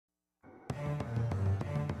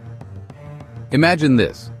Imagine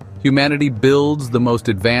this. Humanity builds the most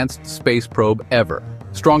advanced space probe ever,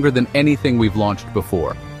 stronger than anything we've launched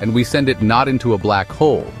before, and we send it not into a black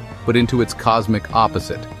hole, but into its cosmic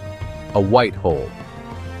opposite, a white hole.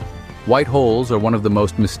 White holes are one of the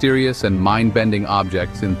most mysterious and mind-bending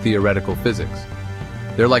objects in theoretical physics.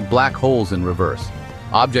 They're like black holes in reverse,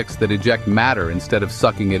 objects that eject matter instead of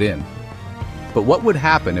sucking it in. But what would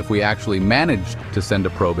happen if we actually managed to send a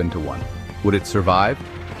probe into one? Would it survive?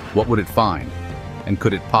 What would it find? And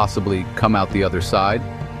could it possibly come out the other side?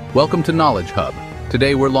 Welcome to Knowledge Hub.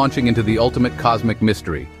 Today we're launching into the ultimate cosmic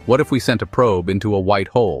mystery. What if we sent a probe into a white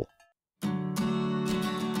hole?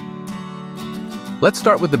 Let's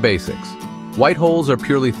start with the basics. White holes are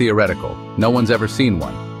purely theoretical. No one's ever seen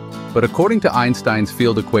one. But according to Einstein's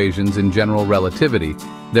field equations in general relativity,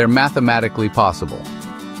 they're mathematically possible.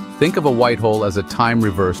 Think of a white hole as a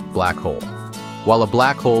time-reversed black hole. While a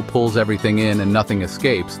black hole pulls everything in and nothing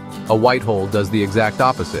escapes, a white hole does the exact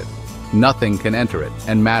opposite. Nothing can enter it,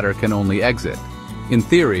 and matter can only exit. In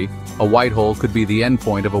theory, a white hole could be the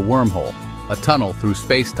endpoint of a wormhole, a tunnel through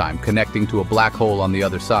space-time connecting to a black hole on the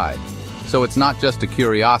other side. So it's not just a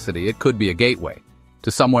curiosity, it could be a gateway to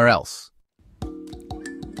somewhere else.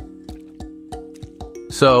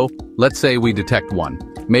 So, let's say we detect one,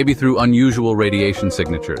 maybe through unusual radiation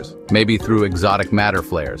signatures, maybe through exotic matter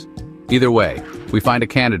flares. Either way, we find a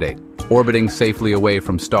candidate, orbiting safely away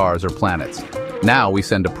from stars or planets. Now we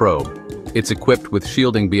send a probe. It's equipped with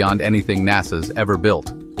shielding beyond anything NASA's ever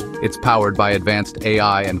built. It's powered by advanced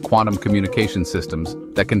AI and quantum communication systems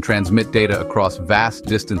that can transmit data across vast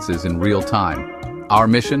distances in real time. Our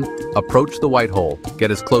mission? Approach the white hole,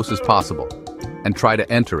 get as close as possible, and try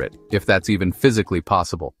to enter it, if that's even physically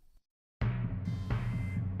possible.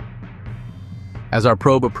 As our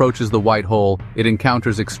probe approaches the white hole, it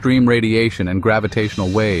encounters extreme radiation and gravitational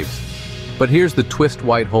waves. But here's the twist: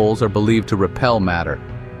 white holes are believed to repel matter.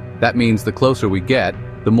 That means the closer we get,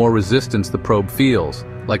 the more resistance the probe feels,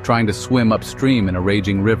 like trying to swim upstream in a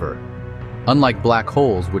raging river. Unlike black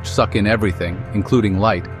holes, which suck in everything, including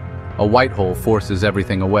light, a white hole forces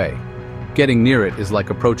everything away. Getting near it is like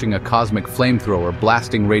approaching a cosmic flamethrower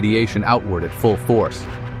blasting radiation outward at full force.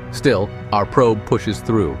 Still, our probe pushes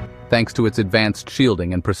through, thanks to its advanced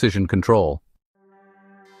shielding and precision control.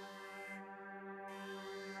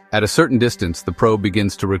 At a certain distance, the probe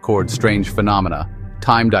begins to record strange phenomena,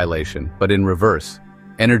 time dilation, but in reverse.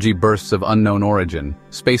 Energy bursts of unknown origin,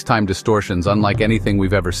 space-time distortions unlike anything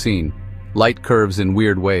we've ever seen, light curves in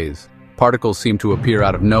weird ways. Particles seem to appear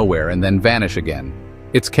out of nowhere and then vanish again.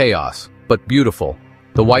 It's chaos, but beautiful.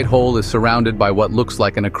 The white hole is surrounded by what looks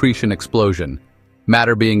like an accretion explosion,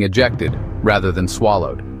 matter being ejected rather than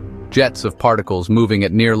swallowed. Jets of particles moving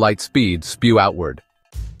at near light speed spew outward.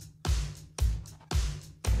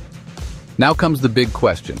 Now comes the big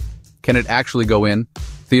question. Can it actually go in?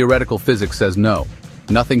 Theoretical physics says no.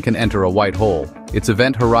 Nothing can enter a white hole. Its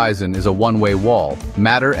event horizon is a one-way wall.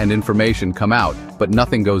 Matter and information come out, but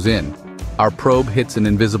nothing goes in. Our probe hits an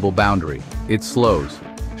invisible boundary. It slows,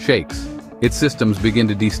 shakes. Its systems begin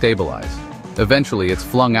to destabilize. Eventually, it's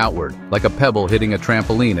flung outward, like a pebble hitting a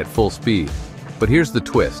trampoline at full speed. But here's the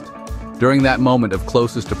twist. During that moment of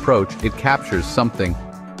closest approach, it captures something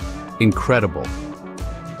incredible.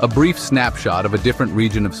 A brief snapshot of a different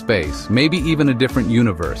region of space, maybe even a different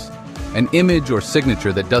universe. An image or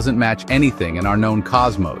signature that doesn't match anything in our known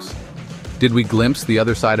cosmos. Did we glimpse the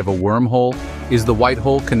other side of a wormhole? Is the white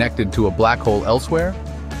hole connected to a black hole elsewhere?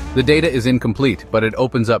 The data is incomplete, but it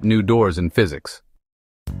opens up new doors in physics.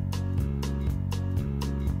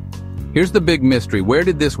 Here's the big mystery. Where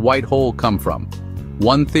did this white hole come from?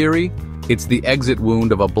 One theory? It's the exit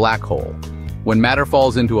wound of a black hole. When matter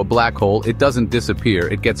falls into a black hole, it doesn't disappear.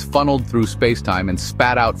 It gets funneled through space-time and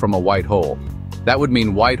spat out from a white hole. That would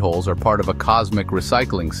mean white holes are part of a cosmic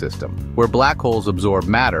recycling system, where black holes absorb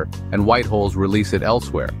matter and white holes release it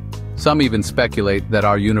elsewhere. Some even speculate that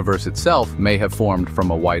our universe itself may have formed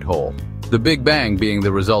from a white hole, the Big Bang being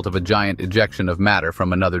the result of a giant ejection of matter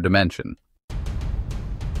from another dimension.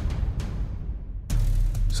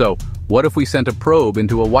 So, what if we sent a probe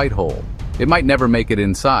into a white hole? It might never make it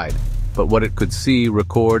inside, but what it could see,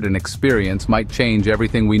 record, and experience might change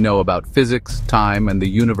everything we know about physics, time, and the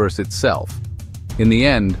universe itself. In the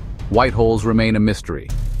end, white holes remain a mystery,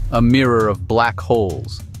 a mirror of black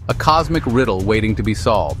holes, a cosmic riddle waiting to be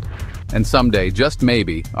solved. And someday, just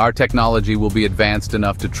maybe, our technology will be advanced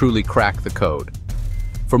enough to truly crack the code.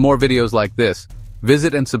 For more videos like this,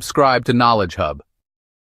 visit and subscribe to Knowledge Hub.